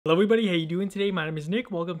Hello everybody, how you doing today? My name is Nick.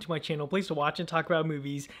 Welcome to my channel, place to watch and talk about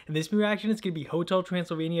movies. And this movie reaction is going to be Hotel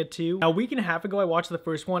Transylvania 2. Now, a week and a half ago, I watched the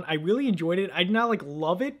first one. I really enjoyed it. I did not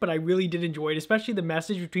love it, but I really did enjoy it, especially the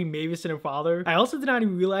message between Mavis and her father. I also did not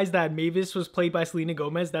even realize that Mavis was played by Selena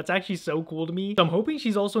Gomez. That's actually so cool to me. So I'm hoping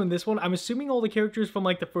she's also in this one. I'm assuming all the characters from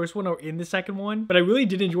the first one are in the second one, but I really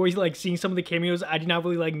did enjoy seeing some of the cameos I did not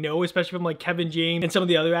really know, especially from Kevin James and some of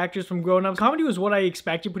the other actors from Grown Ups. Comedy was what I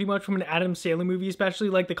expected pretty much from an Adam Sandler movie, especially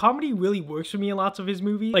the comedy really works for me in lots of his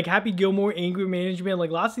movies. Happy Gilmore, Anger Management,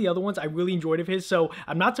 lots of the other ones I really enjoyed of his, so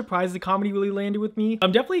I'm not surprised the comedy really landed with me.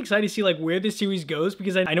 I'm definitely excited to see where this series goes,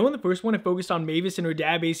 because I know in the first one it focused on Mavis and her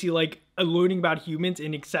dad basically learning about humans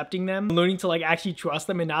and accepting them, learning to actually trust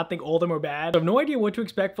them and not think all of them are bad. So I have no idea what to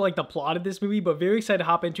expect for the plot of this movie, but very excited to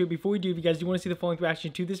hop into it. Before we do, if you guys do want to see the full length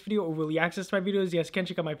reaction to this video or really access my videos, you guys can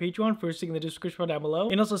check out my Patreon, first link in the description down below.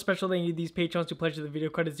 And also a special thank you to these Patrons who pledge the video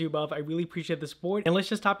credits to above. I really appreciate the support. And let's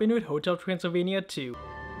just hop into it. Hotel Transylvania 2.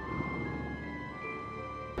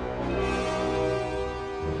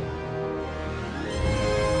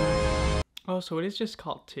 Oh, so it is just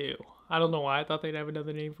called 2. I don't know why. I thought they'd have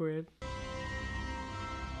another name for it.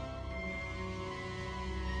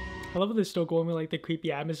 I love how they're still going with the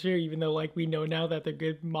creepy atmosphere, even though we know now that they're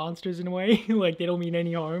good monsters in a way. They don't mean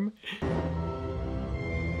any harm.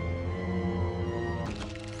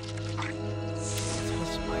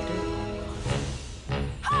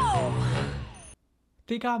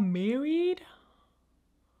 They got married?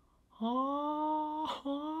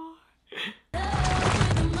 Oh.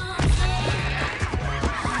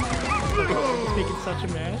 Making such a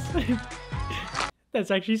mess.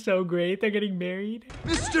 That's actually so great. They're getting married.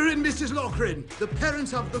 Mr. and Mrs. Lochran, the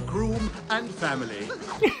parents of the groom and family.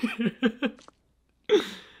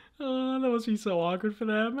 Oh, that must be so awkward for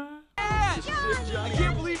them. I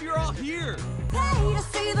can't believe you're all here.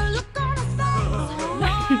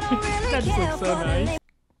 That just looks so nice.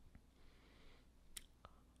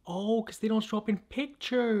 Oh, because they don't show up in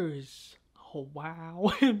pictures. Oh,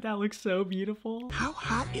 wow. That looks so beautiful. How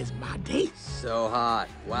hot is my date? So hot.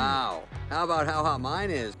 Wow. How about how hot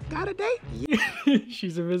mine is? Got a date? Yeah.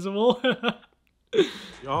 She's invisible.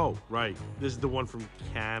 Oh, right. This is the one from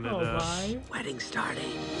Canada. Oh, my. Wedding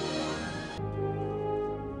starting.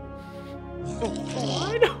 Oh,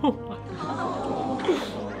 I know.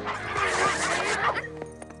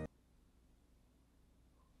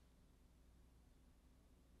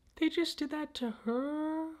 They just did that to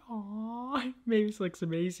her. Aww, Mavis looks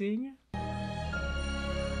amazing.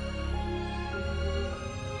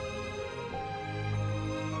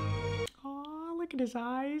 Aww, look at his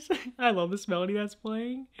eyes. I love this melody that's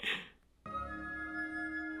playing.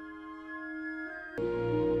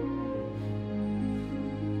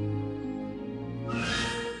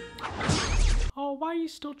 Oh, why are you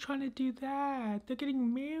still trying to do that? They're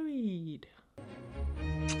getting married.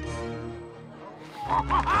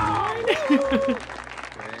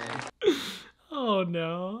 Oh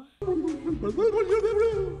no.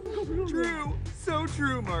 True. So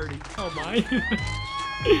true, Marty. Oh my.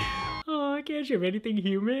 Oh, I can't ship anything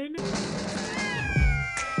human.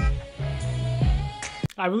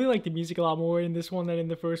 I really like the music a lot more in this one than in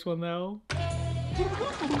the first one though.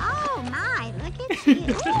 Oh my, look at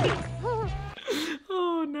you.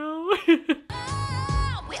 Oh no.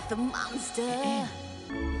 With the monster.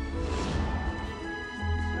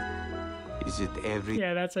 Is it every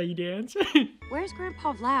Yeah, that's how you dance. Where's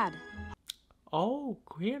Grandpa Vlad? Oh,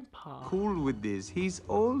 Grandpa. cool with this? He's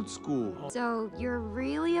old school. So you're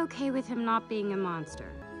really okay with him not being a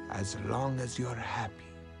monster? As long as you're happy.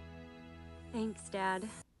 Thanks, Dad.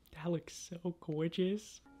 That looks so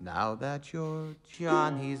gorgeous. Now that you're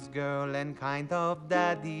Johnny's girl and kind of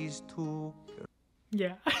daddy's too.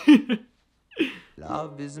 Yeah.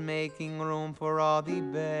 Love is making room for all the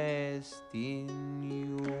best in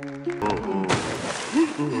you.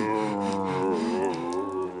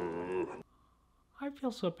 I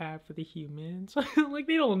feel so bad for the humans.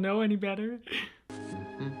 They don't know any better.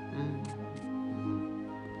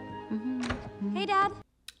 Hey, Dad.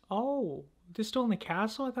 Oh, they're still in the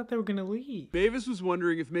castle? I thought they were gonna leave. Mavis was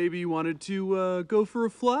wondering if maybe you wanted to go for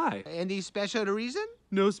a fly. Any special reason?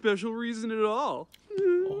 No special reason at all.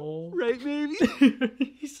 Oh. Right, maybe?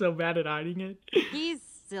 He's so bad at hiding it. He's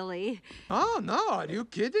silly. Oh, no, are you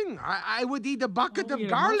kidding? I would eat a bucket Oh, of yeah,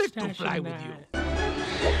 garlic to mustache fly and with that. you.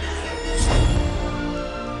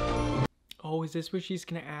 Oh, is this where she's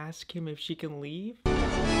gonna ask him if she can leave?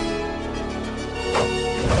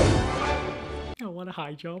 Oh, what a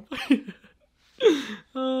high jump. He's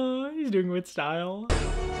doing it with style.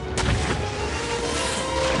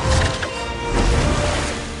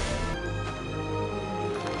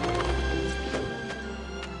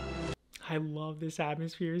 I love this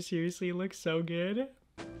atmosphere. Seriously, it looks so good.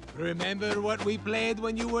 Remember what we played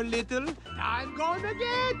when you were little? I'm gonna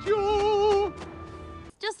get you!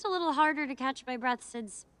 Just a little harder to catch my breath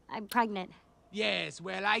since I'm pregnant. Yes,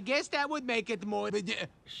 well, I guess that would make it more... She's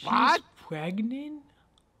What? pregnant?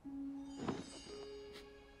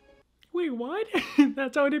 Wait, what?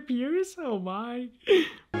 That's how it appears? Oh my.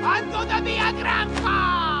 I'm gonna be a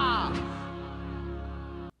grandpa!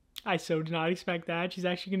 I so did not expect that. She's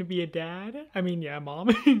actually gonna be a dad. I mean, yeah, mom.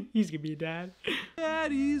 He's gonna be a dad.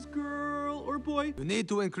 Daddy's girl or boy. You need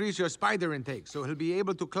to increase your spider intake so he'll be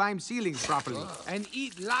able to climb ceilings properly and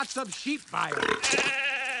eat lots of sheep bile.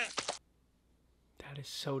 That is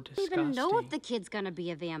so I disgusting. don't even know if the kid's gonna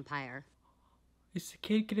be a vampire. Is the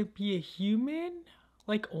kid gonna be a human?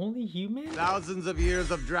 Like, only human? Thousands of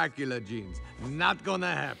years of Dracula genes. Not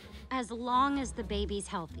gonna happen. As long as the baby's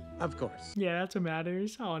healthy. Of course. Yeah, that's what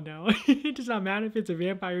matters. Oh no. It does not matter if it's a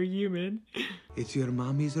vampire or human. It's your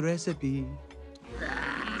mommy's recipe.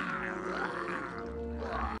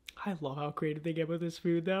 I love how creative they get with this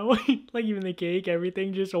food though. Like even the cake,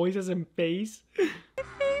 everything just always has a face.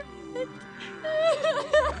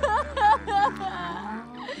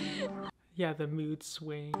 Yeah, the mood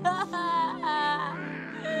swing.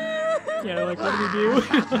 Yeah, like what do we do?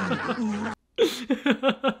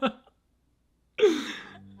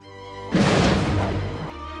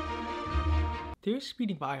 They're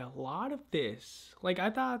speeding by a lot of this. Like, I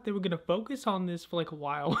thought they were gonna focus on this for like a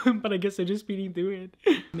while, but I guess they're just speeding through it.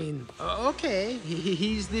 I mean, okay,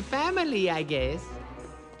 he's the family, I guess.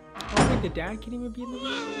 Oh, wait, the dad can't even be in the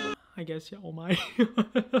room? I guess, yeah, oh my.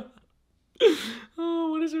 Oh,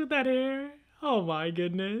 what is with that hair? Oh my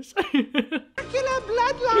goodness. Dracula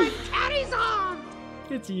bloodline carries on!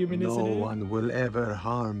 It's human, isn't it? No one will ever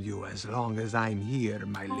harm you as long as I'm here,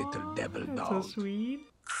 my little devil That's dog. so sweet.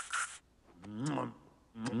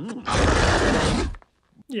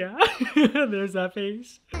 Yeah, there's that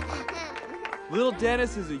face. Little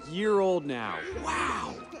Dennis is a year old now.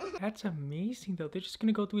 Wow! That's amazing though. They're just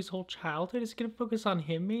gonna go through his whole childhood. It's gonna focus on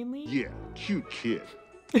him mainly. Yeah, cute kid.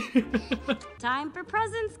 Time for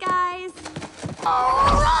presents, guys.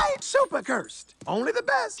 Alright! Super cursed! Only the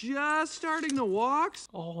best! Just starting to walk.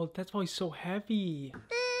 Oh, that's why he's so heavy.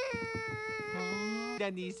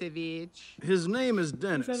 Denisovich. His name is Is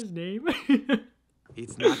Dennis. that his name?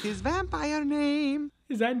 It's not his vampire name.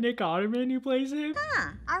 Is that Nick Otterman who plays him?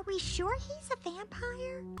 Huh, are we sure he's a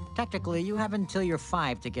vampire? Technically, you have until you're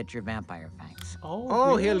 5 to get your vampire fangs.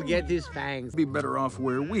 Oh, really? he'll get his fangs. Be better off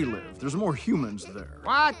where we live. There's more humans there.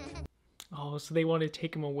 What? Oh, so they want to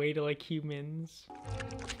take him away to like humans.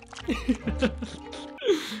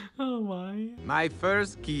 Oh my. My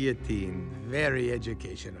first guillotine. Very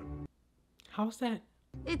educational. How's that?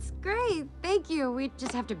 It's great. Thank you. We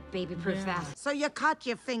just have to baby-proof Yeah. that. So you cut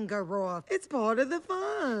your finger off. It's part of the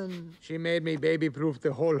fun. She made me baby-proof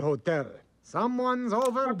the whole hotel. Someone's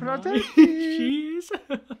overprotected. She is.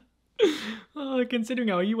 Oh, considering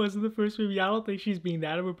how he was in the first movie, I don't think she's being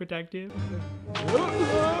that overprotective.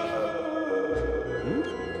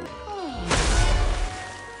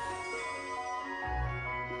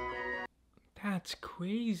 That's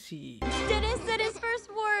crazy. Dennis said his first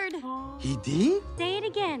word. He did? Say it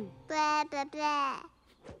again. Blah, blah, blah.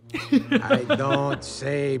 I don't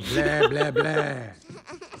say blah, blah, blah.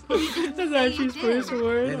 That's actually his first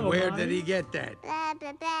word. Then Oh where my. did he get that? Blah,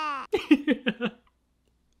 blah, blah.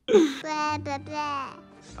 Blah, blah, blah.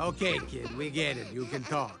 Okay, kid, we get it. You can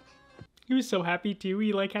talk. He was so happy too.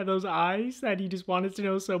 He like had those eyes that he just wanted to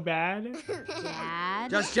know so bad.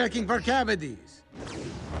 Dad. Just checking for cavities.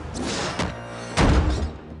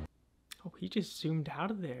 Oh, he just zoomed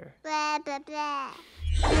out of there. Blah, blah, blah.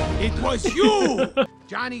 It was you!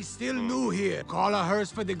 Johnny's still new here. Call a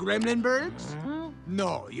hearse for the Gremlinbergs?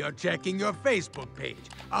 No, you're checking your Facebook page.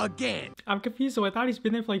 Again. I'm confused though. I thought he's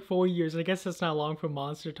been there for like 4 years. I guess that's not long for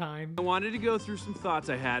Monster Time. I wanted to go through some thoughts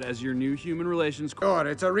I had as your new human relations. Sure,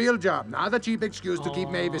 it's a real job, not a cheap excuse to keep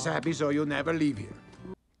Aw. Mavis happy so you'll never leave here.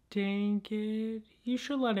 Dang it. You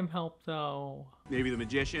should let him help though. Maybe the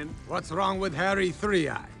magician. What's wrong with Harry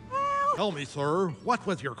Three-Eye? Tell me, sir, what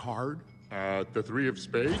was your card? The 3 of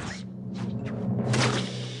spades?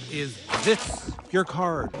 Is this your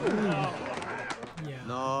card? Yeah.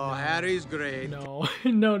 No, Harry's great. No.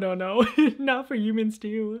 No, no, no. Not for humans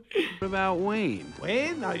too. What about Wayne?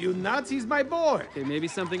 Wayne, are you nuts? He's my boy. Okay, maybe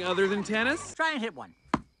something other than tennis? Try and hit one.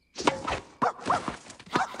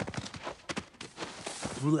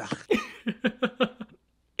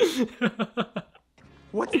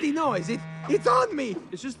 What's the noise? It's on me.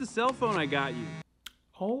 It's just the cell phone I got you.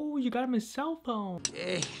 Oh, you got him his cell phone.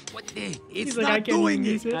 It's He's like, I not can't doing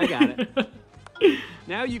use it. it. I got it.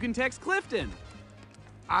 Now you can text Clifton.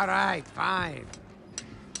 All right, fine.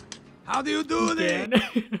 How do you do this?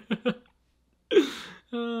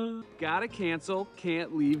 Gotta cancel,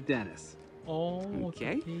 can't leave Dennis. Oh,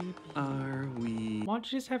 okay. Are we... Why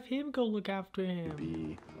don't you just have him go look after him?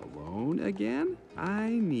 Be alone again? I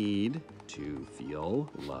need to feel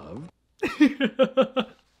loved.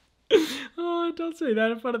 Oh, don't say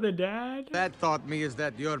that in front of the dad. That taught me is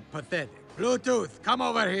that you're pathetic. Bluetooth, come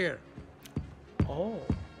over here. Oh.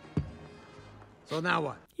 So now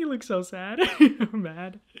what? He looks so sad.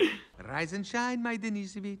 Mad. Rise and shine, my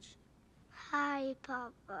Denisovich. Hi,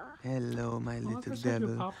 Papa. Hello, my little that's not your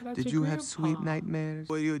devil. papa, that's Did your you have grandpa. sweet nightmares?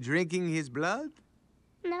 Were you drinking his blood?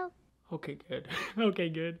 No. Okay, good. Okay,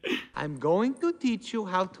 good. I'm going to teach you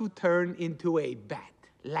how to turn into a bat,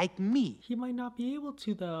 like me. He might not be able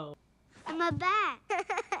to, though. I'm a bat.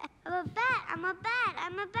 I'm a bat. I'm a bat.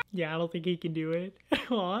 I'm a bat. Yeah, I don't think he can do it.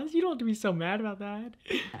 Aw, you don't have to be so mad about that.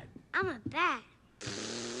 I'm a bat.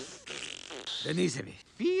 Denisovich,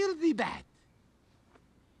 feel the bat.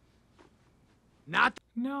 Not.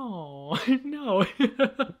 No, no.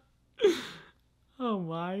 Oh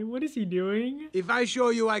my, what is he doing? If I show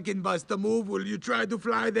you I can bust a move, will you try to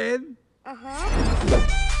fly then? Uh-huh.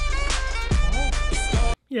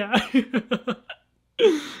 Yeah.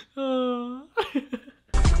 Oh.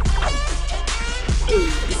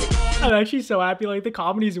 I'm actually so happy. Like, the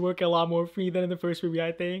comedies work a lot more for me than in the first movie,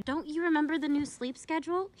 I think. Don't you remember the new sleep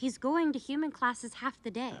schedule? He's going to human classes half the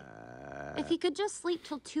day. If he could just sleep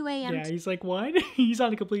till 2 a.m. Yeah, he's like, what? He's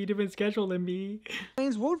on a completely different schedule than me.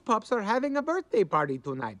 Wolf Pups are having a birthday party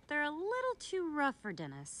tonight. They're a little too rough for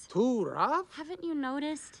Dennis. Too rough? Haven't you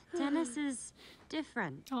noticed? Dennis is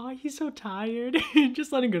different. Oh, he's so tired.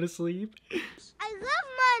 Just let him go to sleep. I love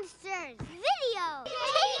monsters. Video.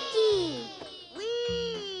 Cakey.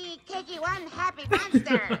 Wee. Cakey, one happy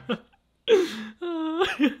monster.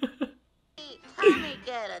 Tommy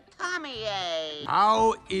get a Tommy A.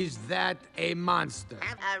 How is that a monster?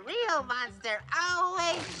 A real monster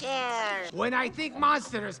always shares. When I think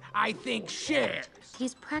monsters, I think shares.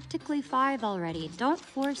 He's practically 5 already. Don't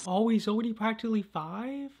force. Oh, he's already practically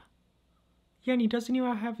 5? Yeah, and he doesn't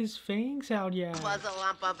even have his fangs out yet. Was a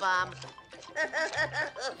lump of bum.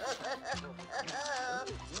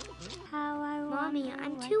 How I Mommy, wonder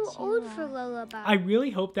I'm what too you old are. for lullaby. I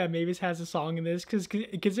really hope that Mavis has a song in this, because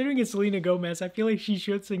considering it's Selena Gomez, I feel like she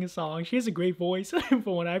should sing a song. She has a great voice, from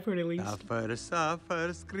what I've heard at least.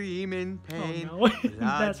 Suffer, scream in pain. Oh no,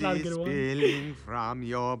 that's not a good one. Spilling from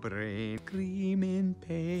your brain. Scream in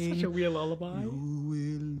pain. Such a weird lullaby. You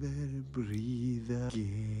will never breathe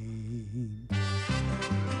again.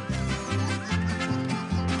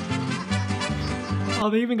 Oh,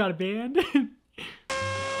 they even got a band?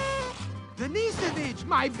 Denisovich,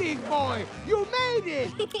 my big boy, you made it!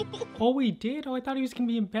 Oh, we did? Oh, I thought he was gonna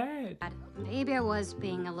be in bed. Maybe I was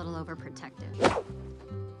being a little overprotective.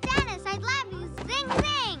 Dennis, I love you. Zing,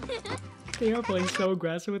 zing. They are playing so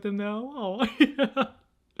aggressive with him, though.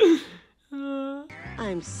 Oh.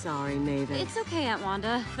 I'm sorry, Mavis. It's okay, Aunt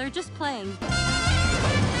Wanda. They're just playing.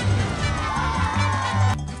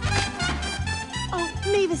 Oh,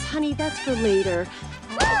 Mavis, honey, that's for later.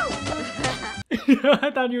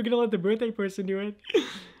 I thought you were gonna let the birthday person do it.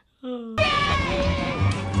 Oh.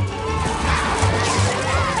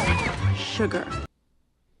 Sugar.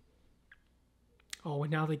 Oh,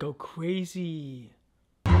 and now they go crazy.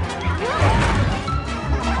 Watch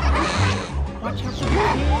out for the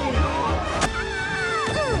kid.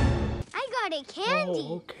 I got a candy.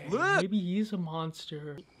 Oh, okay. Maybe he's a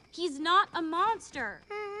monster. He's not a monster.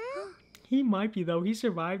 He might be, though. He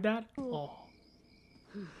survived that. Oh.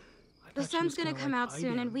 The sun's gonna come out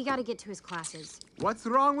soon, and we gotta get to his classes. What's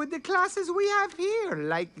wrong with the classes we have here?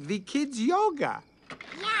 Like the kids' yoga.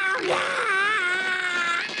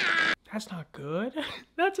 That's not good.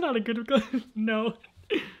 That's not a good... No.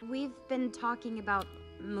 We've been talking about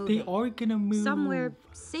moving. They are gonna move. Somewhere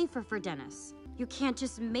safer for Dennis. You can't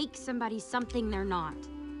just make somebody something they're not.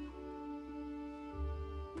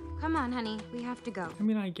 Come on, honey. We have to go. I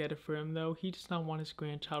mean, I get it for him, though. He does not want his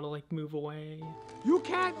grandchild to, like, move away. You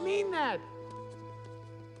can't mean that.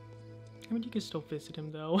 I mean, you can still visit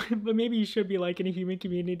him, though. But maybe he should be, like, in a human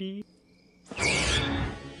community.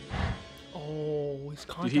 Oh, his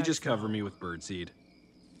contact. Did he just cover me with birdseed?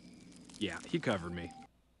 Yeah, he covered me.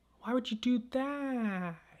 Why would you do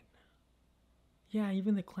that? Yeah,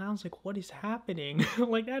 even the clown's like, what is happening?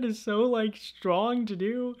 Like, that is so, like, strong to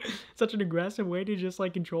do. Such an aggressive way to just,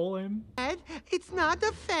 like, control him. Dad, it's not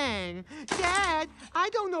a fang. Dad, I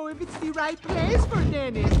don't know if it's the right place for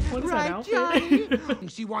Dennis. What is right, that outfit? Johnny?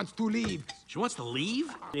 She wants to leave. She wants to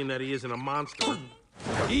leave? Mean that he isn't a monster.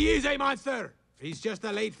 He is a monster. He's just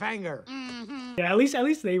a late fanger. Yeah, at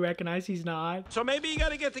least they recognize he's not. So maybe you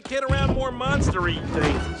gotta get the kid around more monster-y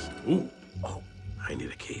things. Ooh. Oh, I need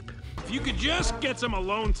a cape. If you could just get some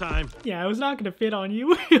alone time. Yeah, it was not gonna fit on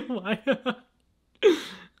you. Why?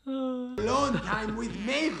 Alone time with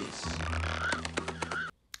Mavis.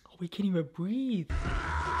 Oh, we can't even breathe.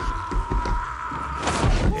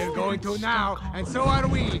 They're going to now, and so are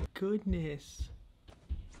we. Goodness.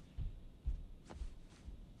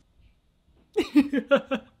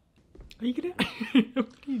 Are you gonna? What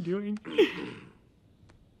are you doing?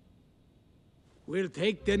 We'll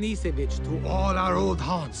take Denisovich to all our old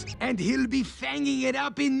haunts, and he'll be fanging it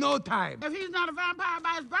up in no time. If he's not a vampire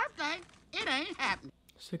by his birthday, it ain't happening.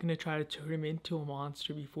 So they're gonna try to turn him into a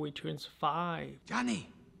monster before he turns 5. Johnny,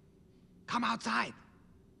 come outside.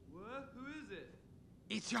 What? Who is it?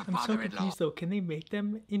 It's your I'm so father-in-law. confused though. Can they make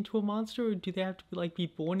them into a monster, or do they have to be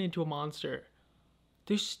born into a monster?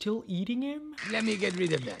 They're still eating him? Let me get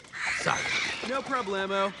rid of that. Sorry. No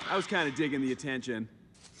problemo. I was kind of digging the attention.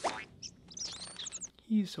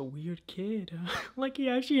 He's a weird kid. Like he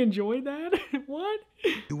actually enjoyed that? What?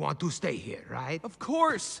 You want to stay here, right? Of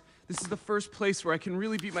course. This is the first place where I can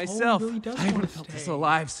really be myself. Oh, he really does I haven't wanna felt this stay.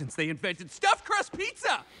 alive since they invented stuffed crust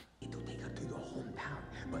pizza. To take her to your hometown,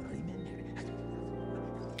 but remember.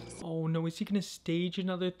 Oh no, is he gonna stage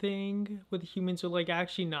another thing where the humans are like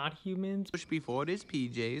actually not humans? Push before his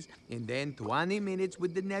PJs, and then 20 minutes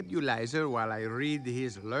with the nebulizer while I read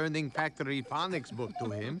his Learning Factory phonics book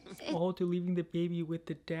to him. Oh, they're leaving the baby with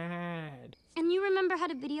the dad. And you remember how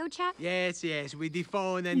to video chat? Yes, with the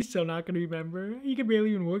phone and... He's still not gonna remember. He can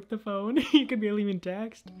barely even work the phone. He can barely even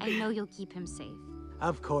text. I know you'll keep him safe.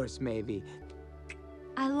 Of course, maybe.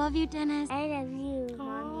 I love you, Dennis. I love you,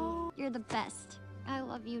 Mommy. You're the best. I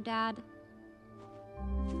love you, Dad.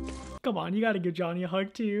 Come on, you gotta give Johnny a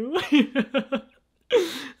hug too.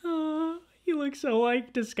 He looks so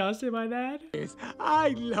like disgusted by that. Yes, I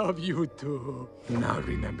love you too. Now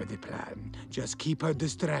remember the plan. Just keep her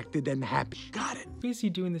distracted and happy. Got it. Basically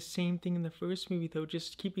doing the same thing in the first movie though,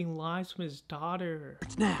 just keeping lives from his daughter.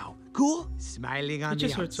 It's now. Cool? Smiling on It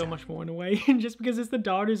just the hurts so outside. much more in a way, just because it's the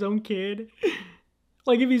daughter's own kid.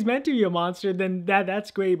 Like if he's meant to be a monster, then that's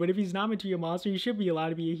great. But if he's not meant to be a monster, he should be allowed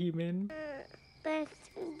to be a human. Back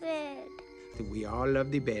to bed. We all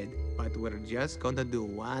love the bed, but we're just gonna do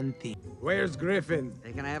one thing. Where's Griffin?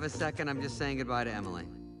 Hey, can I have a second? I'm just saying goodbye to Emily.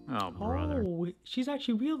 Oh, brother. Oh, she's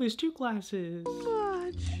actually real. There's 2 glasses.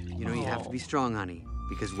 You know, you have to be strong, honey,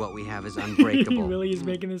 because what we have is He unbreakable. really is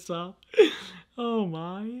making this up. Oh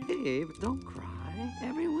my. Babe, don't cry.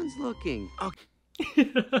 Everyone's looking.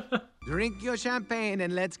 Drink your champagne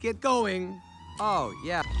and let's get going. Oh,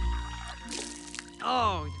 yeah.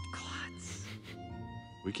 Oh, clots.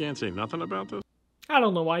 We can't say nothing about this? I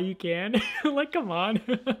don't know why you can. Like, come on.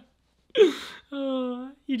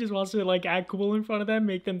 He just wants to like act cool in front of them,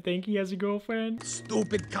 make them think he has a girlfriend.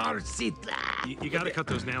 Stupid car seat. You gotta cut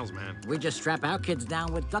those nails, man. We just strap our kids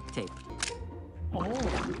down with duct tape. Oh.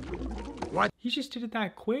 What? He just did it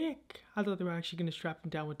that quick. I thought they were actually gonna strap him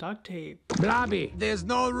down with duct tape. Blobby, there's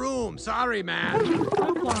no room. Sorry, man.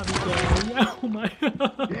 Yeah, oh my.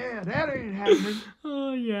 Yeah, that ain't happening.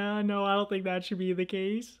 Oh yeah, no, I don't think that should be the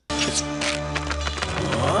case.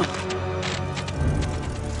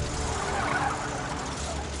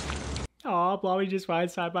 Aw, Blobby just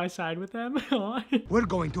rides side by side with them. Aw. We're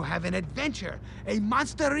going to have an adventure. A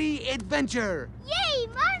monster-y adventure. Yay,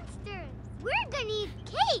 monsters! We're gonna eat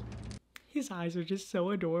cake. His eyes are just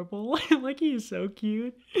so adorable. Like he is so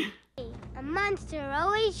cute. A monster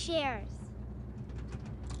always shares.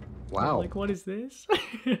 Wow. Like, what is this?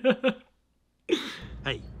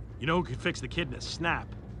 Hey, you know who could fix the kid in a snap?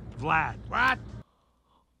 Vlad. What?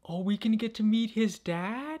 Oh, we can get to meet his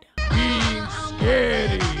dad?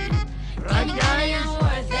 Scary. Right, guys?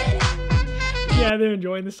 Yeah, they're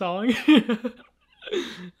enjoying the song.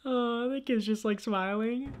 Oh, the kid's just like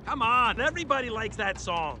smiling. Come on, everybody likes that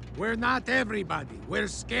song. We're not everybody. We're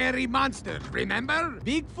scary monsters, remember?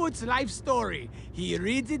 Bigfoot's life story. He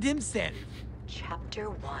reads it himself. Chapter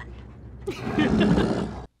 1.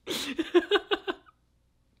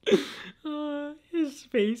 His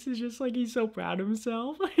face is just like he's so proud of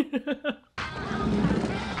himself.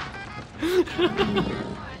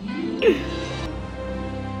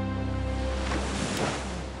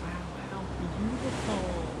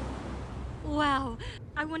 Wow,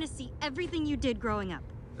 I want to see everything you did growing up.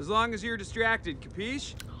 As long as you're distracted,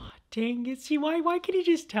 capiche? Dang it, see, why can't he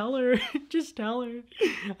just tell her? Just tell her.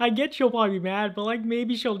 I get she'll probably be mad, but like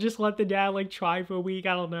maybe she'll just let the dad like try for a week,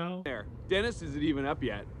 I don't know. There. Dennis isn't even up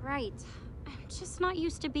yet. Right. I'm just not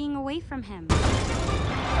used to being away from him.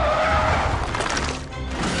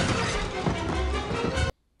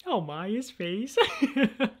 Oh my, his face.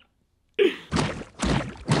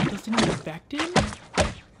 Doesn't it affect him?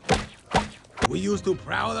 We used to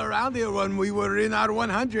prowl around here when we were in our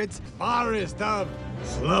 100s. Forest of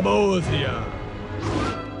Slobozia.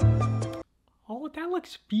 Oh, that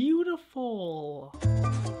looks beautiful.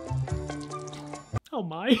 Oh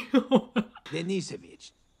my.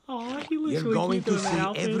 Denisovich. Oh, he looks You're really going cute to in that see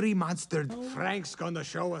outfit. every monster. Frank's gonna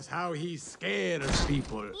show us how he scares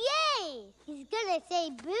people. Yay! He's gonna say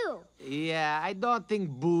boo. Yeah, I don't think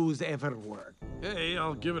booze ever work. Hey,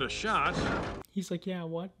 I'll give it a shot. He's like, yeah,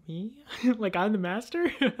 what, me? Like, I'm the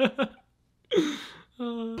master? Yeah,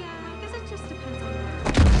 I guess it just depends on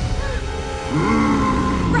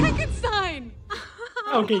Frankenstein!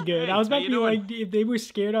 Okay, good. Hey, I was about how to you be doing? like, if they were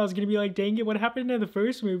scared, I was gonna be like, dang it, what happened in the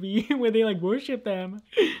first movie where they like worship them?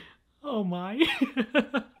 Oh my.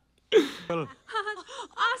 Awesome!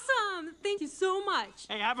 Thank you so much.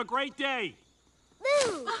 Hey, have a great day.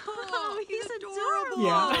 Boo! Oh, he's adorable.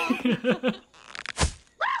 Yeah.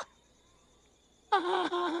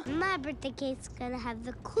 My birthday cake's gonna have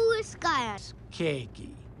the coolest guy on it.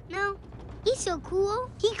 Cakey. No, he's so cool.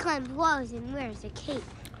 He climbs walls and wears a cape.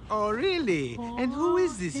 Oh, really? And who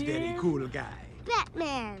is this very cool guy?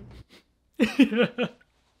 Batman.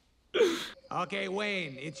 Okay,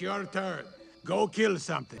 Wayne, it's your turn. Go kill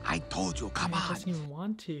something. I told you, come He on. doesn't even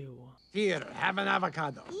want to. Here, have an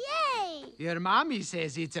avocado. Yay! Your mommy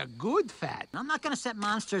says it's a good fat. I'm not gonna set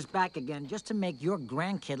monsters back again just to make your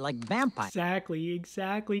grandkid like vampire. Exactly.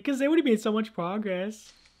 Because they would have made so much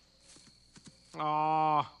progress.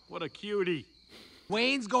 Aw, what a cutie.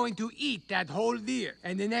 Wayne's going to eat that whole deer,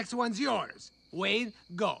 and the next one's yours. Wayne,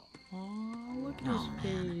 go. Oh, look at his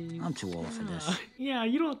face. I'm too old for this. Yeah,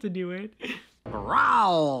 you don't have to do it.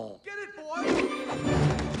 Growl! Get it, boy!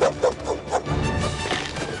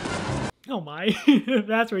 Oh my.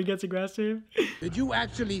 That's where he gets aggressive. Did you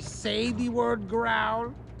actually say the word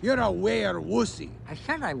growl? You're a were-wussy. I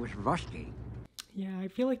said I was rusty. Yeah, I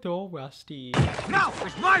feel like they're all rusty. No,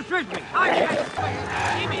 it's my frisbee! I can't...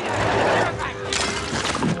 Give me that!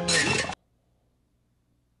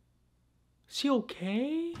 Is he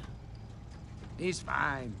okay? He's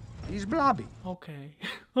fine. He's blobby. Okay.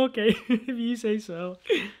 Okay, if you say so.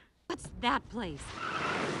 What's that place?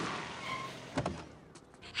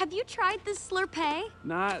 Have you tried this Slurpee?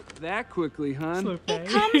 Not that quickly, hon. It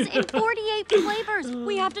comes in 48 flavors.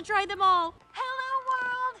 We have to try them all. Hello,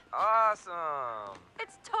 world! Awesome.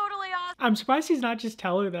 It's totally awesome. I'm surprised he's not just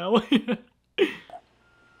tell her though.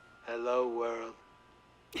 Hello, world.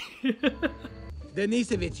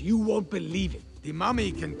 Denisovich, you won't believe it. The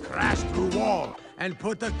mummy can crash through wall and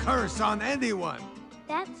put a curse on anyone.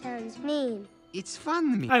 That sounds mean. It's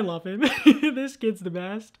fun, me. I love him. This kid's the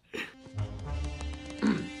best.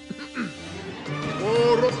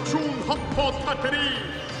 All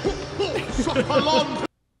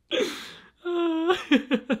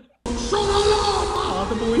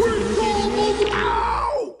the boys are imitating him.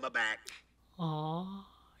 Ow! My back. Aw,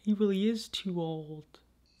 he really is too old.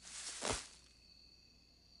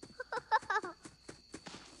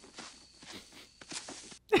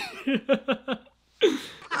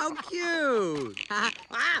 How cute!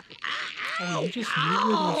 Oh, you just knew where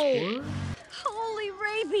those were? Holy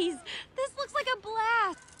rabies! This looks like a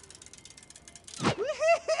blast.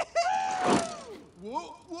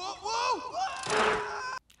 Whoa, whoa,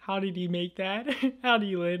 whoa! How did he make that? How do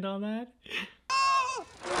you land on that?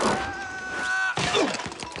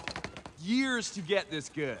 Years to get this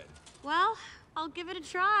good. Well, I'll give it a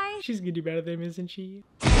try. She's gonna do better than him, isn't she?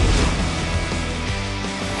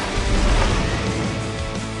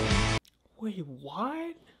 Wait,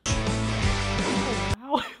 what? Oh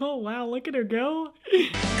wow, oh wow, look at her go. Good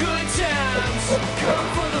times, come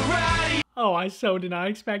for the ride. Oh, I so did not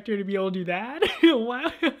expect her to be able to do that. Wow.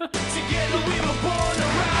 Together we were born to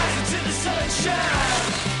rise into the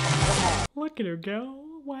sunshine. Look at her go.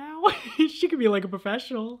 Wow. She could be like a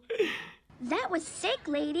professional. That was sick,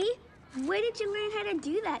 lady. Where did you learn how to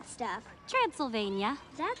do that stuff? Transylvania.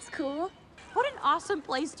 That's cool. What an awesome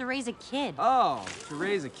place to raise a kid. Oh, to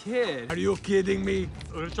raise a kid. Are you kidding me?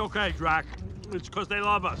 It's okay, Drac. It's because they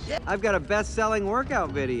love us. I've got a best-selling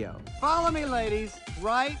workout video. Follow me, ladies.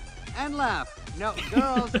 Right and left. No,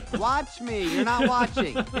 girls, watch me. You're not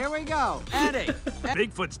watching. Here we go. Eddie.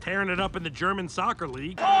 Bigfoot's tearing it up in the German soccer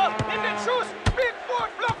league. Oh, in the Schuss, Bigfoot,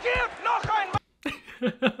 blockiert, noch ein.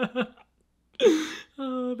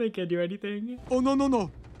 Oh, they can't do anything. Oh, no, no,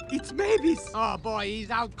 no. It's babies. Oh, boy, he's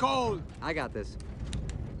out cold. I got this.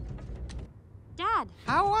 Dad.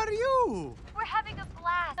 How are you? We're having a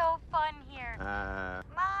blast. So fun here.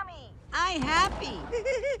 Mommy, I'm happy.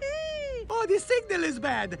 Oh, the signal is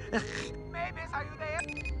bad. Babies, are you there?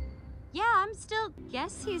 I'm still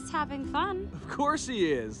guess he's having fun. Of course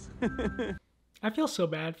he is. I feel so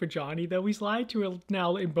bad for Johnny though. He's lied to her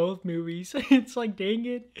now in both movies. It's like, dang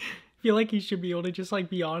it. I feel like he should be able to just like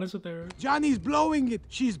be honest with her. Johnny's blowing it.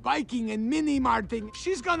 She's biking and mini-marting.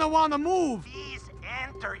 She's gonna wanna move. Please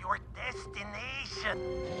enter your destination.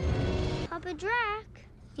 Papa Drac,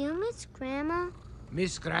 do you miss Grandma?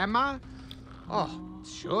 Miss Grandma? Oh,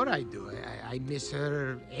 sure I do. I miss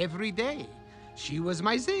her every day. She was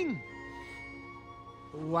my zing.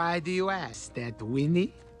 Why do you ask? That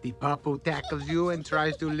Winnie? The pup who tackles you and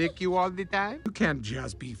tries to lick you all the time? You can't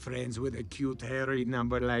just be friends with a cute hairy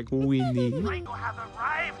number like Winnie. You have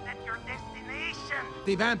arrived at your destination.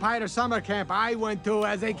 The vampire summer camp I went to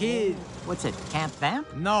as a kid. What's it, Camp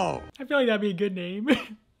Vamp? No. I feel like that'd be a good name.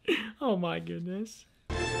 Oh my goodness.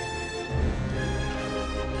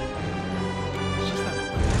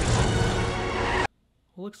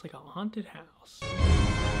 Looks like a haunted house.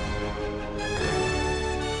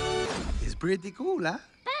 It's pretty cool, huh?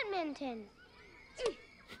 Badminton.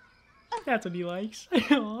 That's what he likes.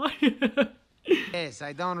 Yes,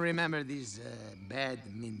 I don't remember this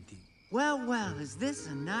badminton. Well, is this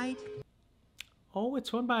a night? Oh,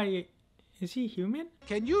 it's run by... Is he human?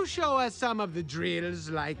 Can you show us some of the drills,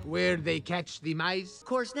 like where they catch the mice? Of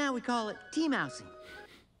course, now we call it T-mousing.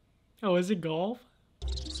 Oh, is it golf?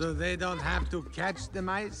 So they don't have to catch the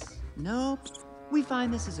mice? Nope. We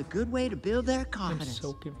find this is a good way to build their I'm confidence.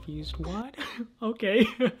 so confused. What? Okay.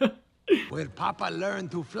 Where Papa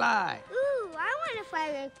learned to fly. Ooh, I want to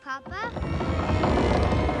fly like Papa.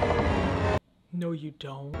 No, you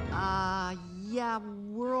don't. Yeah,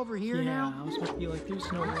 we're over here now. I was supposed to be like,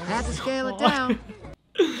 there's no way. Had to scale it down.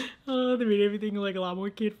 Oh, they made everything like a lot more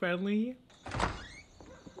kid-friendly.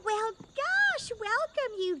 Well, gosh,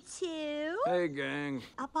 welcome you two. Hey, gang.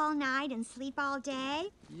 Up all night and sleep all day?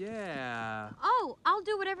 Yeah. Oh, I'll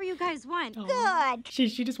do whatever you guys want. Good.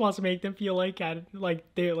 She just wants to make them feel like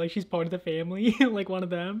they're like she's part of the family, like one of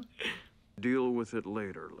them. Deal with it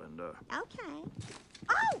later, Linda. Okay.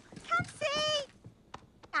 Oh, come see.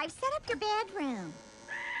 I've set up your bedroom.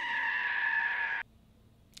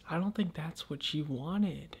 I don't think that's what she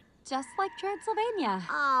wanted. Just like Transylvania.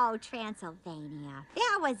 Oh, Transylvania.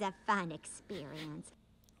 That was a fun experience.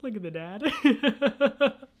 Look at the dad.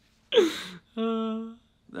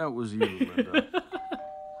 That was you, Linda.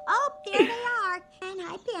 Oh, there they are. And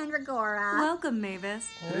hi, Pandragora. Welcome, Mavis.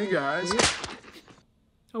 Hey, guys.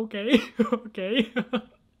 Okay, okay.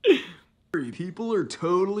 People are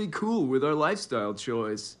totally cool with our lifestyle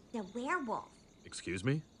choice. The werewolf. Excuse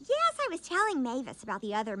me? Yes, I was telling Mavis about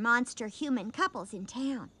the other monster human couples in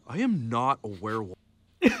town. I am not a werewolf.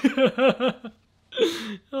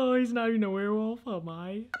 Oh, he's not even a werewolf. Oh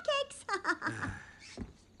my. Cupcakes.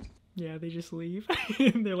 Yeah, they just leave.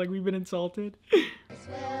 They're like, we've been insulted.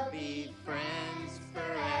 We'll be friends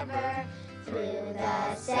forever through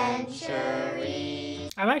the centuries.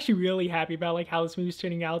 I'm actually really happy about like how this movie's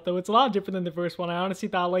turning out though. It's a lot different than the first one. I honestly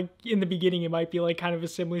thought like in the beginning it might be like kind of a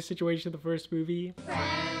similar situation to the first movie.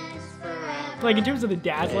 Friends forever. Like in terms of the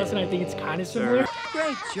dad's lesson, I think it's kind of similar.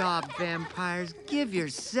 Great job, vampires. Give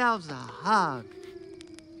yourselves a hug.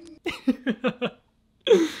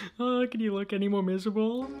 Oh, can you look any more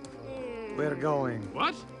miserable? We're going.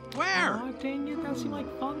 What? Where? Oh, dang it, that seemed like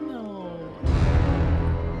fun though.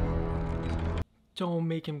 Don't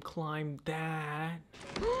make him climb that.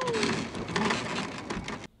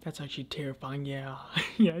 That's actually terrifying, yeah.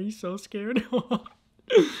 Yeah, he's so scared.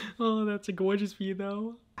 Oh, that's a gorgeous view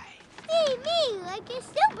though. Me, like a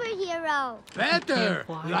superhero. Better,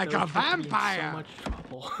 Fly, like though. a He's gonna be in vampire. so much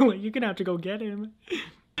trouble. Like, you're gonna have to go get him.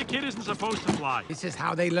 The kid isn't supposed to fly. This is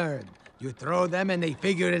how they learn. You throw them and they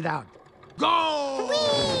figure it out. Go!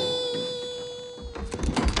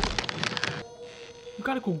 You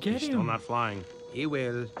gotta go get He's him. still not flying. He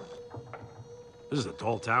will. This is a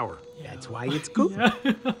tall tower. Yeah. That's why it's cool. Yeah.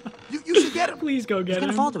 You should get him. Please go get He's him.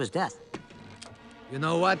 gonna fall to his death. You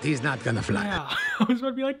know what? He's not gonna fly. Yeah, I was about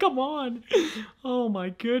to be like, come on. Oh my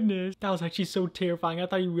goodness. That was actually so terrifying. I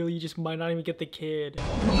thought you really just might not even get the kid.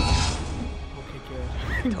 Okay,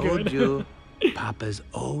 good. Told Good. you. Papa's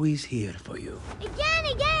always here for you.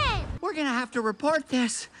 Again! We're gonna have to report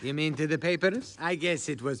this. You mean to the papers? I guess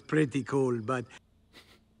it was pretty cool, but...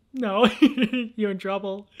 No, you're in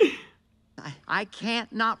trouble. I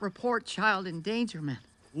can't not report child endangerment.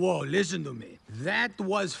 Whoa, listen to me. That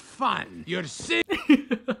was fun. You're sick.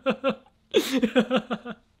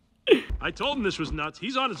 I told him this was nuts.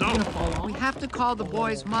 He's on his own. We have to call the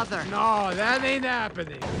boy's mother. No, that ain't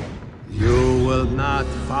happening. You will not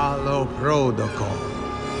follow protocol.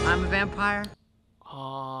 I'm a vampire.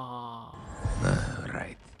 Ah.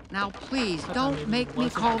 Right. Now, please, don't make me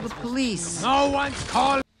call the police. No one's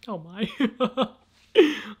calling. Oh my.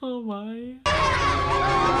 Oh my.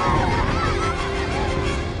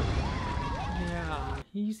 Yeah,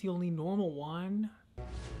 he's the only normal one.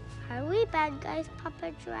 Are we bad guys,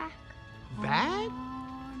 Papa Drac? Bad?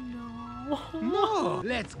 No.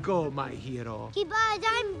 Let's go, my hero. Because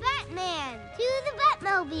I'm Batman. To the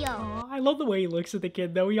Batmobile. Aw, I love the way he looks at the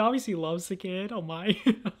kid, though. He obviously loves the kid. Oh my.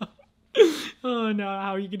 Oh no,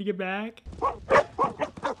 how are you gonna get back?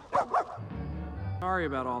 Sorry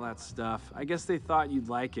about all that stuff. I guess they thought you'd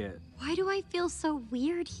like it. Why do I feel so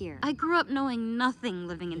weird here? I grew up knowing nothing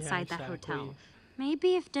living inside that hotel.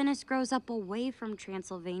 Maybe if Dennis grows up away from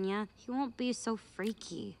Transylvania, he won't be so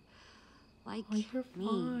freaky. Like me.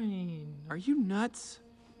 Fine. Are you nuts?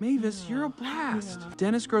 Mavis, you're a blast.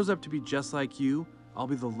 Dennis grows up to be just like you. I'll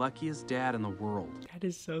be the luckiest dad in the world. That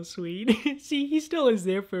is so sweet. See, he still is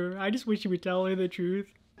there for her. I just wish he would tell her the truth.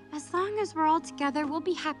 As long as we're all together, we'll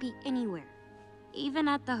be happy anywhere. Even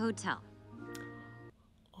at the hotel.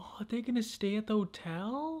 Oh, are they gonna stay at the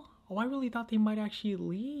hotel? Oh, I really thought they might actually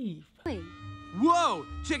leave. Wait. Whoa!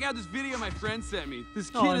 Check out this video my friend sent me. This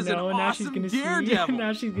kid Oh is an no, now she's awesome gonna daredevil. see.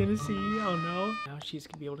 Now she's gonna see. Oh no. Now she's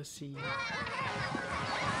gonna be able to see.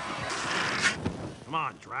 Come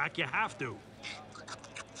on, Drac, you have to.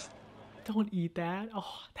 Don't eat that.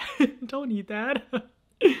 Oh, don't eat that.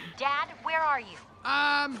 Dad, where are you?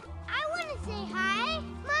 I want to say hi.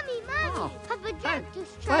 Mommy. Oh. Papa Drac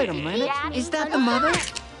just tried Wait a minute. Is that the mother?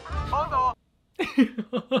 Hold on.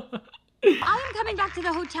 I am coming back to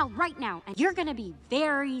the hotel right now, and you're gonna be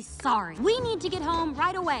very sorry. We need to get home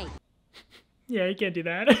right away. Yeah, you can't do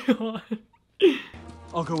that.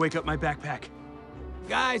 I'll go wake up my backpack.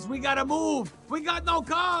 Guys, we gotta move. We got no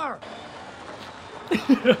car.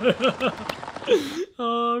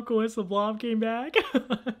 Oh, of course, the blob came back.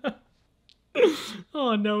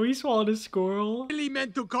 Oh no, he swallowed a squirrel. Really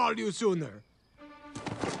meant to call you sooner.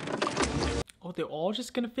 Oh, they're all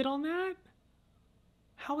just gonna fit on that?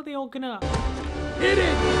 How are they all gonna... Hit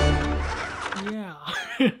it! Yeah.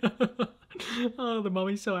 Oh, the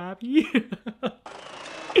mummy's so happy.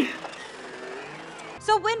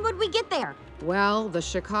 So when would we get there? Well, the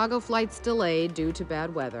Chicago flight's delayed due to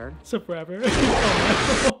bad weather. So forever.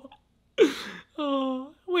 Oh, no.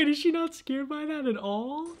 Oh, wait, is she not scared by that at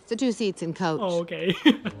all? It's a 2 seats in coach. Oh, okay.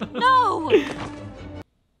 No!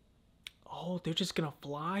 Oh, they're just gonna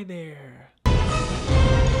fly there.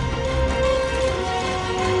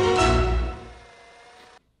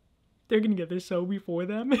 They're gonna get there so before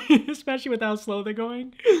them, especially with how slow they're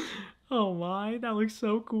going. Oh my, that looks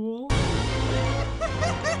so cool.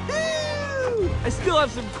 I still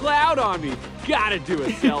have some cloud on me. Gotta do a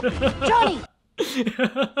selfie. Johnny!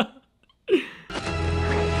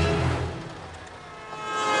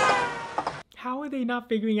 How are they not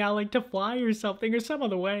figuring out like to fly or something or some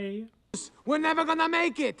other way? We're never gonna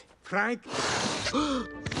make it, Frank.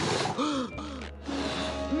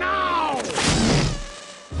 No!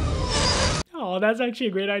 Oh, that's actually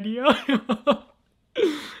a great idea.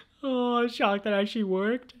 Oh, I'm shocked that actually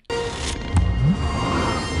worked.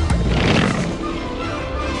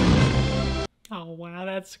 Oh wow,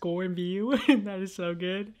 that score and view. That is so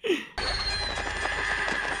good.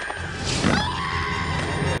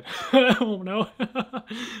 Oh no.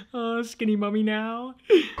 Oh, skinny mummy now.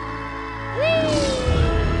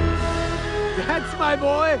 That's my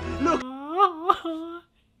boy. Look.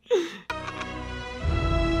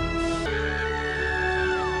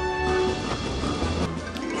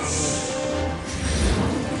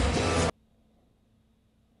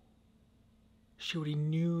 She already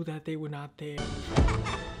knew that they were not there.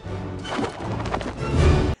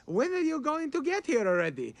 When are you going to get here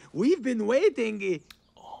already? We've been waiting.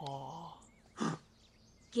 Oh.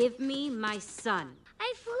 Give me my son.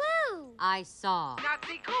 I flew. I saw.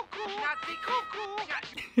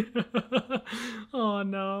 Oh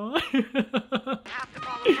no. That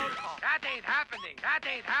ain't happening. That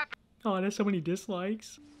ain't happening. Oh, there's so many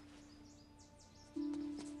dislikes.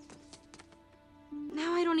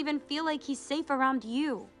 Now I don't even feel like he's safe around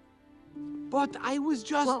you. But I was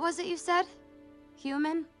just... What was it you said?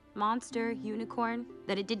 Human? Monster? Unicorn?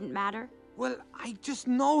 That it didn't matter? Well, I just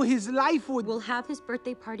know his life would... We'll have his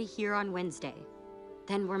birthday party here on Wednesday.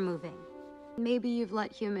 Then we're moving. Maybe you've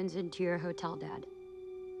let humans into your hotel, Dad.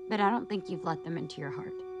 But I don't think you've let them into your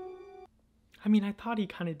heart. I mean, I thought he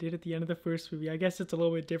kind of did at the end of the first movie. I guess it's a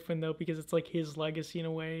little bit different though, because it's like his legacy in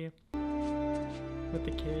a way. With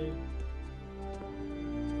the kid.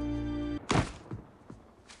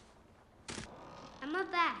 I'm a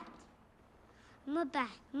bat. I'm a bat.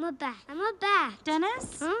 I'm a bat. I'm a bat.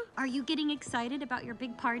 Dennis? Huh? Are you getting excited about your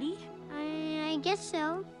big party? I guess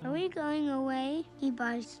so. Are we going away? He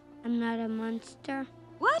buys. I'm not a monster.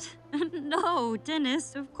 What? No,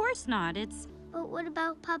 Dennis, of course not. But what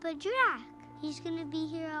about Papa Drac? He's gonna be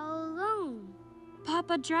here all alone.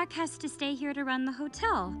 Papa Drac has to stay here to run the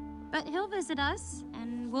hotel. But he'll visit us,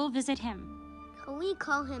 and we'll visit him. Can we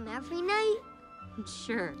call him every night?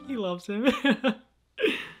 Sure. He loves him.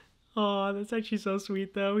 Oh, that's actually so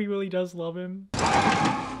sweet, though. He really does love him.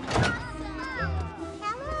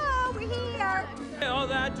 Hello, we're here. All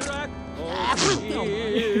that Drac.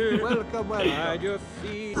 Here. Welcome, welcome. Hide your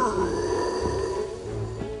feet.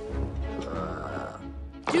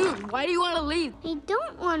 Dude, why do you want to leave? They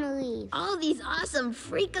don't want to leave. All these awesome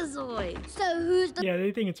freakazoids. So who's the... Yeah,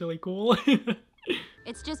 they think it's really cool.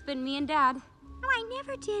 It's just been me and Dad. Oh, I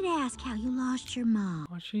never did ask how you lost your mom.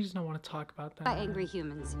 Oh, she does not want to talk about that. By angry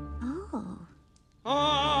humans. Oh.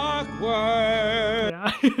 Awkward.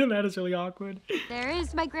 Yeah, that is really awkward. There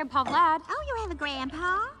is my Grandpa Vlad. Oh, you have a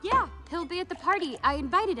grandpa? Yeah, he'll be at the party. I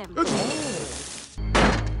invited him.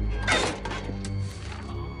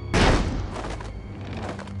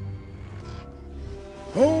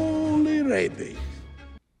 Holy rabies.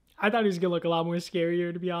 I thought he was gonna look a lot more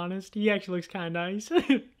scarier, to be honest. He actually looks kind of nice.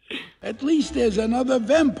 At least there's another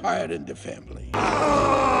vampire in the family.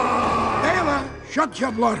 Ayla, shut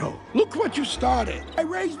your blood hole. Look what you started. I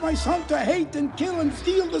raised my son to hate and kill and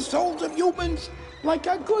steal the souls of humans like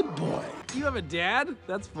a good boy. You have a dad?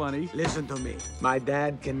 That's funny. Listen to me. My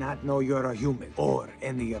dad cannot know you're a human or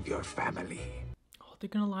any of your family. Oh, they're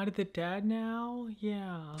gonna lie to the dad now?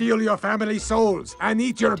 Yeah. Steal your family souls and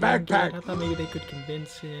eat your Damn, backpack. Dad, I thought maybe they could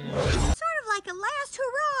convince him. Sort of like a last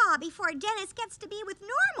hurrah before Dennis gets to be with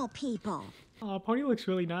normal people. Oh, Pony looks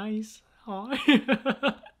really nice. Oh.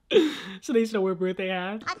 So they still wear birthday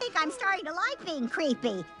hats. I think I'm starting to like being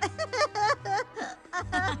creepy.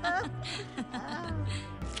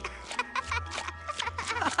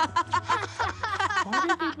 Why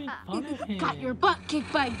did they make fun of him? Got your butt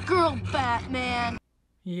kicked by a girl, Batman.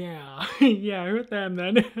 Yeah, yeah, I heard them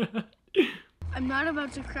then. I'm not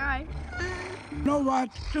about to cry. You know what?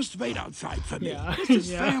 Just wait outside for me. Yeah. This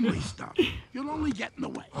is Yeah. family stuff. You'll only get in the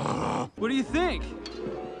way. What do you think?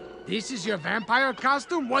 This is your vampire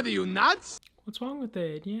costume? What are you, nuts? What's wrong with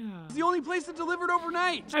it? Yeah. It's the only place that delivered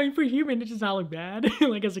overnight. I mean, for human, it does not look bad,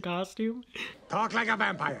 like as a costume. Talk like a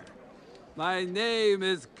vampire. My name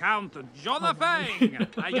is Count Jonathan.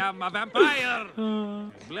 I am a vampire.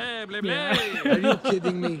 Blah, blah, blah. Yeah. Are you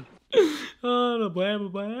kidding me? Oh, the blah, blah,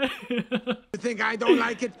 blah. You think I don't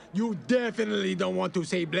like it? You definitely don't want to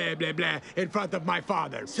say blah, blah, blah in front of my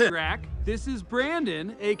father. Drac, this is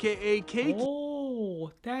Brandon, aka Cake.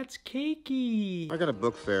 Oh, that's Cakey. I got a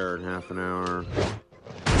book fair in half an hour.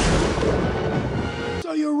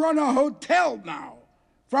 So you run a hotel now.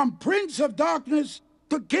 From Prince of Darkness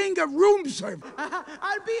to King of Room Service.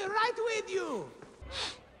 I'll be right with you.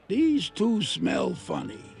 These two smell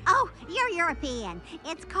funny. Oh, you're European.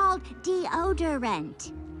 It's called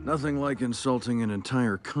deodorant. Nothing like insulting an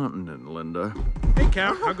entire continent, Linda. Hey,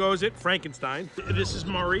 Count, how goes it? Frankenstein. This is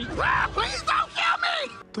Murray. Please don't kill me!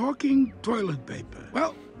 Talking toilet paper.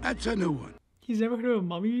 Well, that's a new one. He's never heard of a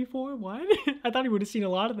mummy before? What? I thought he would have seen a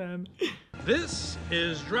lot of them. This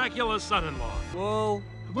is Dracula's son-in-law. Whoa.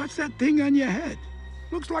 What's that thing on your head?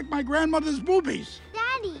 Looks like my grandmother's boobies.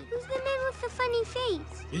 Daddy, who's the man with the funny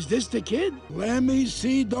face? Is this the kid? Let me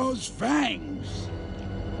see those fangs.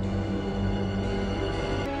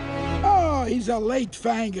 Oh, he's a late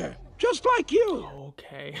fanger, just like you.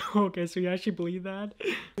 Okay, okay, so you actually believe that?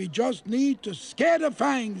 We just need to scare the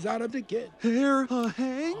fangs out of the kid. Hair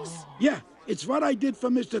hangs? Yeah, it's what I did for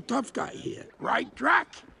Mr. Tough Guy here. Right,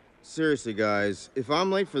 Drac? Seriously, guys, if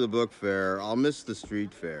I'm late for the book fair, I'll miss the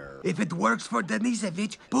street fair. If it works for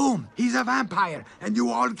Denisevich, boom, he's a vampire, and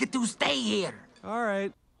you all get to stay here. All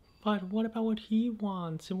right. But what about what he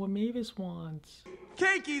wants and what Mavis wants?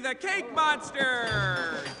 Cakey the Cake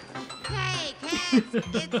Monster! Hey, kids,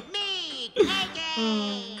 it's me,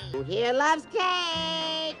 Cakey. Who here loves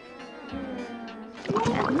cake?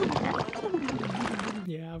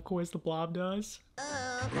 Yeah, of course the blob does.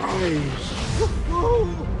 Nice.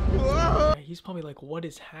 Yeah, he's probably like, what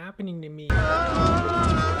is happening to me?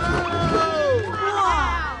 Wow.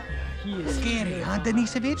 He is Scary, huh,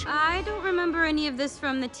 Denisevich? I don't remember any of this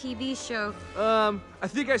from the TV show. I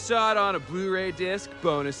think I saw it on a Blu-ray disc,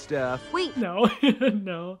 bonus stuff. Wait. No,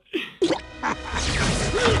 no.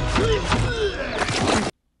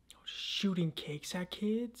 Shooting cakes at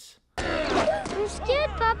kids? I'm scared,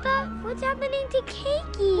 Papa. What's happening to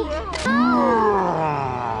Cakey?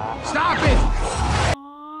 Stop it!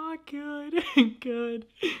 Aw, good, good.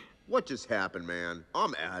 What just happened, man?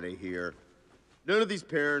 I'm out of here. None of these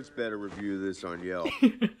parents better review this on Yelp.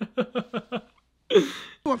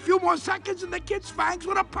 A few more seconds and the kid's fangs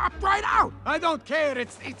would have popped right out. I don't care.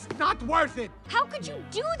 It's not worth it. How could you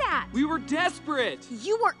do that? We were desperate.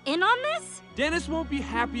 You were in on this? Dennis won't be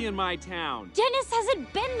happy in my town. Dennis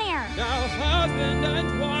hasn't been there. Now husband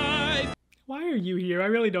and wife. Why are you here? I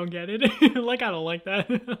really don't get it. Like, I don't like that.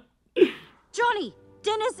 Johnny,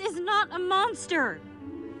 Dennis is not a monster.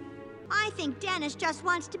 I think Dennis just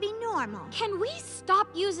wants to be normal. Can we stop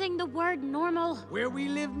using the word normal? Where we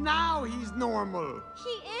live now, he's normal. He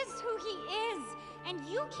is who he is, and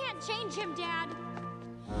you can't change him, Dad.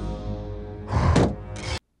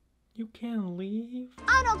 You can't leave?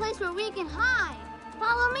 I know a place where we can hide.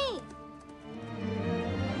 Follow me.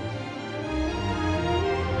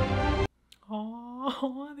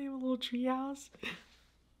 Oh, they have a little treehouse.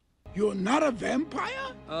 You're not a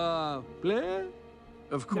vampire? Blair?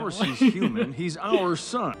 Of course he's human. He's our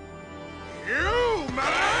son.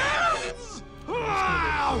 Humans!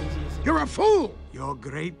 You're a fool! Your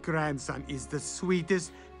great-grandson is the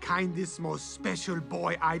sweetest, kindest, most special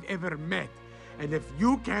boy I've ever met. And if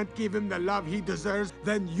you can't give him the love he deserves,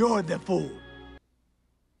 then you're the fool.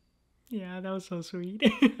 Yeah, that was so sweet.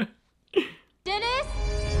 Dennis?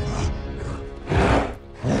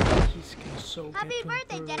 Happy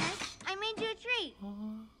birthday, Dennis. I made you a treat.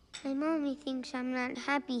 My mommy thinks I'm not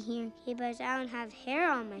happy here because I don't have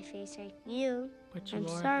hair on my face like you. But you I'm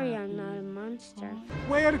are sorry happy. I'm not a monster.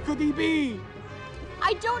 Where could he be?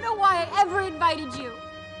 I don't know why I ever invited you.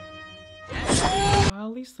 Well,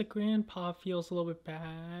 at least the grandpa feels a little bit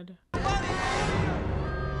bad.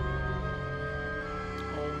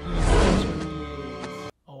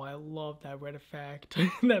 Oh, I love that red effect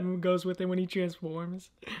that goes with it when he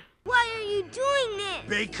transforms. Why are you doing this?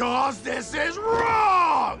 Because this is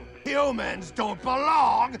wrong! Humans don't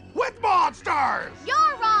belong with monsters! You're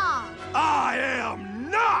wrong. I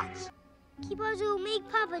am not! Keepers will make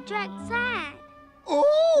Papa Jack sad.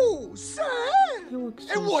 Oh, sad! He looks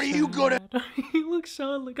so And what are you gonna... He looks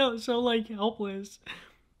so like helpless.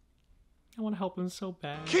 I want to help him so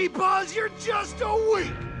bad. Keepers, you're just a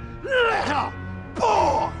weak little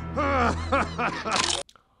boy!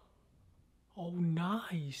 Oh,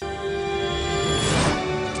 nice.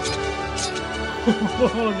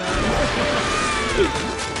 Oh, nice.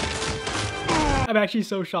 I'm actually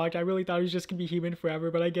so shocked. I really thought he was just gonna be human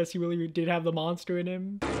forever, but I guess he really did have the monster in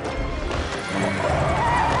him.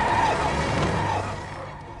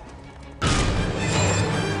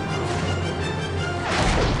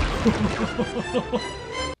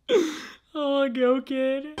 Oh, go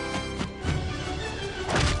kid.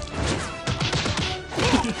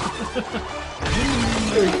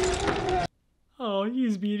 Oh,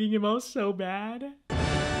 he's beating him up so bad.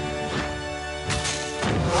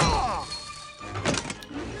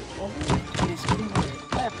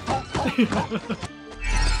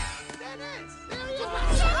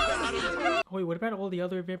 Wait, what about all the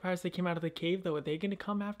other vampires that came out of the cave though? Are they gonna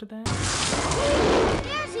come after that?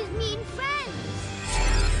 There's his mean friends.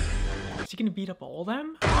 Is he gonna beat up all of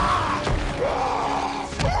them?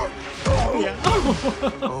 Yeah.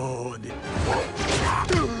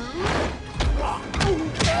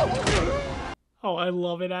 Oh, I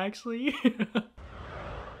love it actually.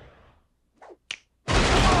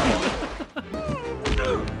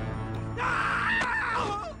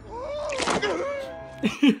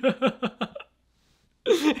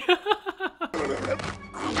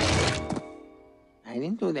 I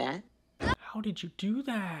didn't do that. How did you do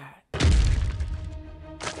that?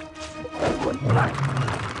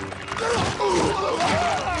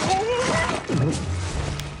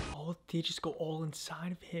 Oh, they just go all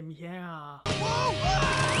inside of him, yeah.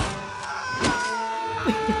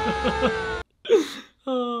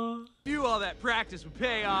 You all that practice would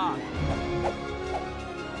pay off.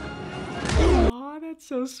 Oh, that's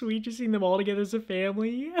so sweet, just seeing them all together as a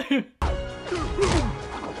family.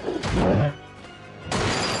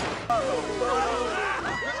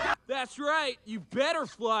 That's right. You better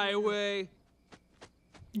fly away.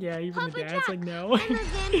 Yeah, even Papa the dad's Jack, like, no. I'm a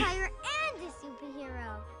vampire and a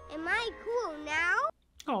superhero. Am I cool now?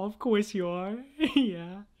 Oh, of course you are.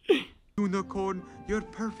 Yeah. Unicorn, you're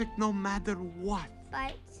perfect no matter what.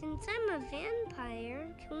 But since I'm a vampire,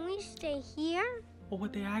 can we stay here? Oh,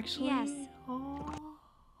 what they actually? Yes.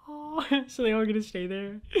 Oh, so they are gonna stay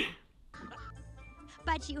there.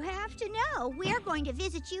 But you have to know, we're going to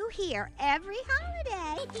visit you here every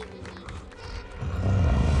holiday.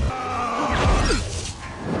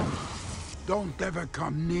 Don't ever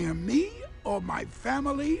come near me or my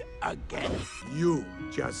family again. You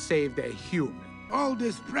just saved a human. All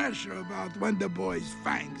this pressure about when the boy's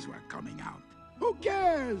fangs were coming out. Who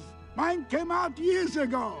cares? Mine came out years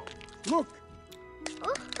ago. Look.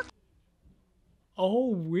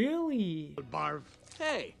 Oh, really? Barf.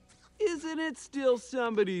 Hey, isn't it still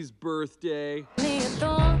somebody's birthday?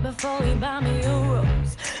 I'm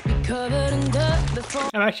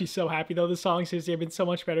actually so happy though. The songs seriously have been so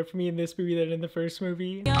much better for me in this movie than in the first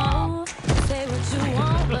movie. Say what you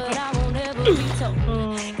want, but I won't ever be told.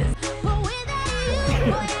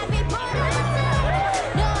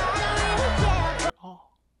 Oh.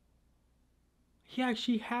 He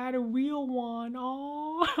actually had a real one.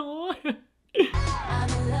 Oh.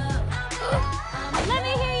 Let me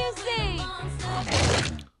hear you sing.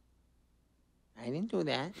 I didn't do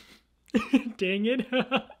that. Dang it.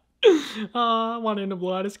 Wanting to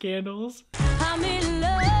blow out his candles. I'm in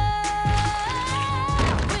love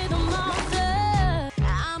with a monster.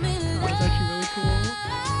 I'm in love That's actually really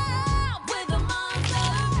cool. with a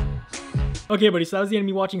monster. Okay, buddy, so that was the end of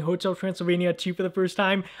me watching Hotel Transylvania 2 for the first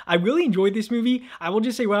time. I really enjoyed this movie. I will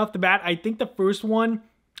just say right off the bat, I think the first one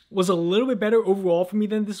was a little bit better overall for me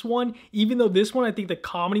than this one, even though this one, I think the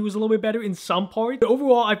comedy was a little bit better in some parts. But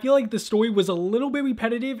overall, I feel like the story was a little bit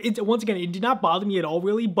repetitive. Once again, it did not bother me at all,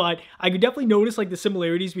 really, but I could definitely notice like the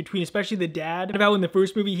similarities between especially the dad. About in the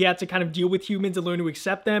first movie, he had to kind of deal with humans and learn to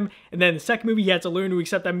accept them, and then in the second movie, he had to learn to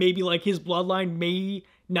accept that maybe like his bloodline may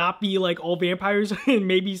not be like all vampires and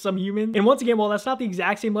maybe some humans. And once again, while that's not the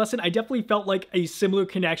exact same lesson, I definitely felt like a similar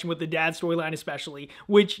connection with the dad storyline especially,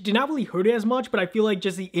 which did not really hurt it as much, but I feel like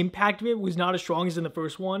just the impact of it was not as strong as in the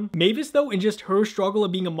first one. Mavis though, and just her struggle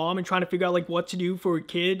of being a mom and trying to figure out like what to do for her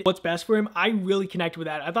kid, what's best for him, I really connected with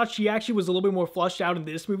that. I thought she actually was a little bit more fleshed out in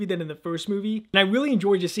this movie than in the first movie. And I really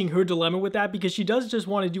enjoyed just seeing her dilemma with that because she does just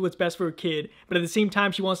want to do what's best for her kid, but at the same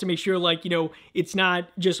time, she wants to make sure like, you know, it's not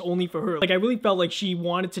just only for her. Like I really felt like she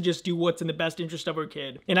wanted to just do what's in the best interest of her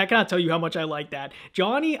kid. And I cannot tell you how much I like that.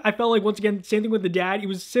 Johnny, I felt like once again, same thing with the dad. It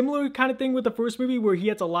was similar kind of thing with the first movie where he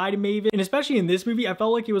had to lie to Mavis. And especially in this movie, I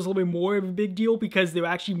felt like it was a little bit more of a big deal because they're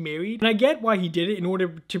actually married. And I get why he did it in order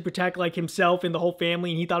to protect like himself and the whole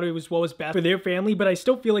family. And he thought it was what was best for their family. But I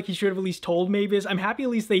still feel like he should have at least told Mavis. I'm happy at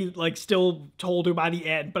least they like still told her by the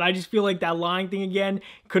end. But I just feel like that lying thing again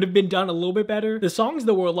could have been done a little bit better. The songs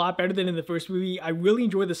though were a lot better than in the first movie. I really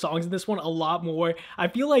enjoyed the songs in this one a lot more. I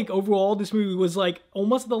feel like overall this movie was like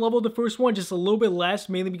almost at the level of the first one, just a little bit less,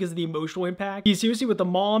 mainly because of the emotional impact. Seriously, with the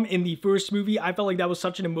mom in the first movie, I felt like that was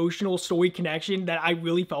such an emotional story connection that I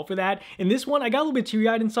really felt for that. In this one, I got a little bit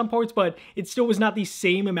teary-eyed in some parts, but it still was not the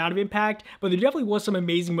same amount of impact. But there definitely was some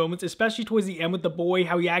amazing moments, especially towards the end with the boy,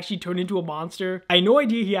 how he actually turned into a monster. I had no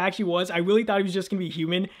idea he actually was. I really thought he was just gonna be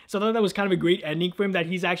human. So I thought that was kind of a great ending for him, that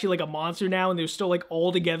he's actually like a monster now and they're still like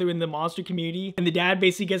all together in the monster community. And the dad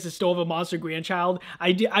basically gets to still have a monster grandchild.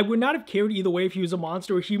 I would not have cared either way if he was a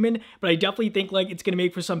monster or human, but I definitely think like it's gonna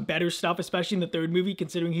make for some better stuff, especially in the third movie,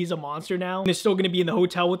 considering he's a monster now. And they're still gonna be in the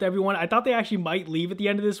hotel with everyone. I thought they actually might leave at the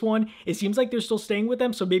end of this one. It seems like they're still staying with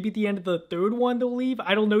them, so maybe at the end of the third one they'll leave.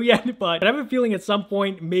 I don't know yet, but I have a feeling at some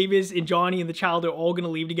point Mavis and Johnny and the child are all gonna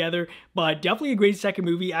leave together. But definitely a great second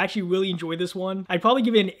movie. I actually really enjoyed this one. I'd probably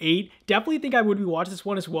give it an 8. Definitely think I would rewatch this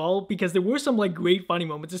one as well because there were some like great funny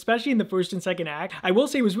moments, especially in the first and second act. I will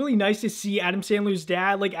say it was really nice to see Adam Sandler's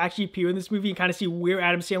dad like actually appear in this movie and kind of see where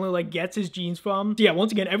Adam Sandler like gets his genes from. So yeah,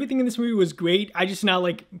 once again, everything in this movie was great. I just not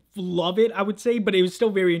like love it, I would say, but it was still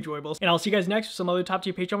very enjoyable. And I'll see you guys next for some other top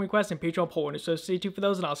tier Patreon requests and Patreon poll winners. So stay tuned for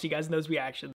those, and I'll see you guys in those reactions.